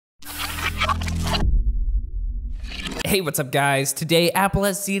Hey, what's up guys? Today Apple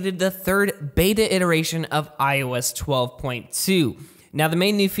has seeded the third beta iteration of iOS 12.2. Now the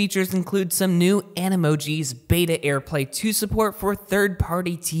main new features include some new Animojis, beta AirPlay 2 support for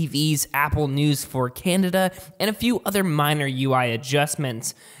third-party TVs, Apple News for Canada, and a few other minor UI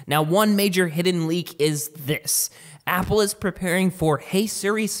adjustments. Now one major hidden leak is this. Apple is preparing for Hey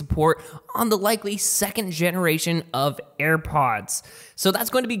Siri support on the likely second generation of AirPods. So that's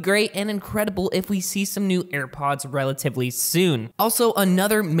going to be great and incredible if we see some new AirPods relatively soon. Also,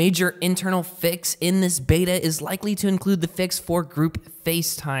 another major internal fix in this beta is likely to include the fix for group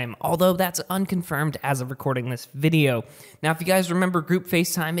FaceTime, although that's unconfirmed as of recording this video. Now, if you guys remember, group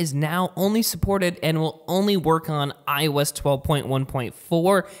FaceTime is now only supported and will only work on iOS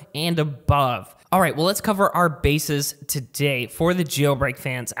 12.1.4 and above. Alright, well let's cover our bases today for the jailbreak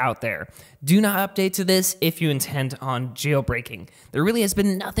fans out there. Do not update to this if you intend on jailbreaking. There really has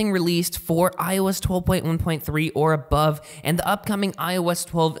been nothing released for iOS 12.1.3 or above, and the upcoming iOS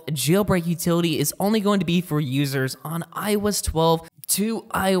 12 jailbreak utility is only going to be for users on iOS 12 to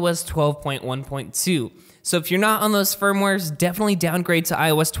iOS 12.1.2. So if you're not on those firmwares, definitely downgrade to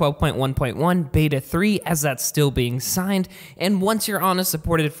iOS 12.1.1 Beta 3 as that's still being signed, and once you're on a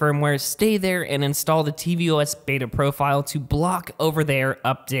supported firmware, stay there and install the tvOS beta profile to block over-there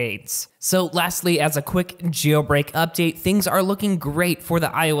updates. So lastly, as a quick jailbreak update, things are looking great for the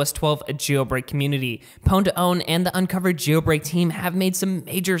iOS 12 jailbreak community. Pwn2Own and the Uncovered Jailbreak team have made some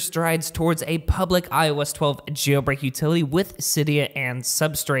major strides towards a public iOS 12 jailbreak utility with Cydia and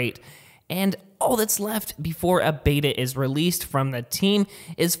Substrate. And all that's left before a beta is released from the team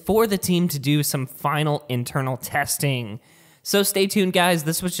is for the team to do some final internal testing. So stay tuned guys,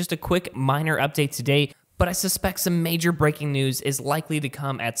 this was just a quick minor update today, but I suspect some major breaking news is likely to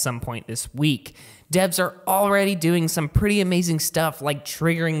come at some point this week. Devs are already doing some pretty amazing stuff like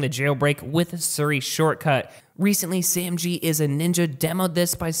triggering the jailbreak with a Siri shortcut. Recently, SamG is a Ninja demoed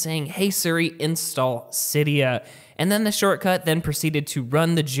this by saying, "Hey Siri, install Cydia." And then the shortcut then proceeded to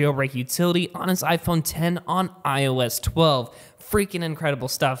run the jailbreak utility on his iPhone 10 on iOS 12. Freaking incredible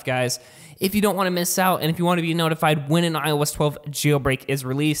stuff, guys. If you don't want to miss out and if you want to be notified when an iOS 12 jailbreak is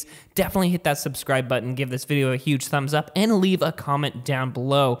released, definitely hit that subscribe button, give this video a huge thumbs up, and leave a comment down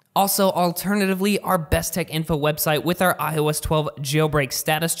below. Also, alternatively, our Best Tech Info website with our iOS 12 jailbreak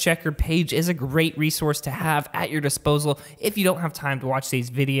status checker page is a great resource to have at your disposal if you don't have time to watch these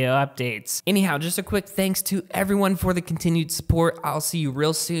video updates. Anyhow, just a quick thanks to everyone for the continued support. I'll see you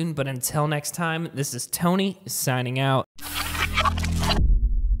real soon, but until next time, this is Tony signing out.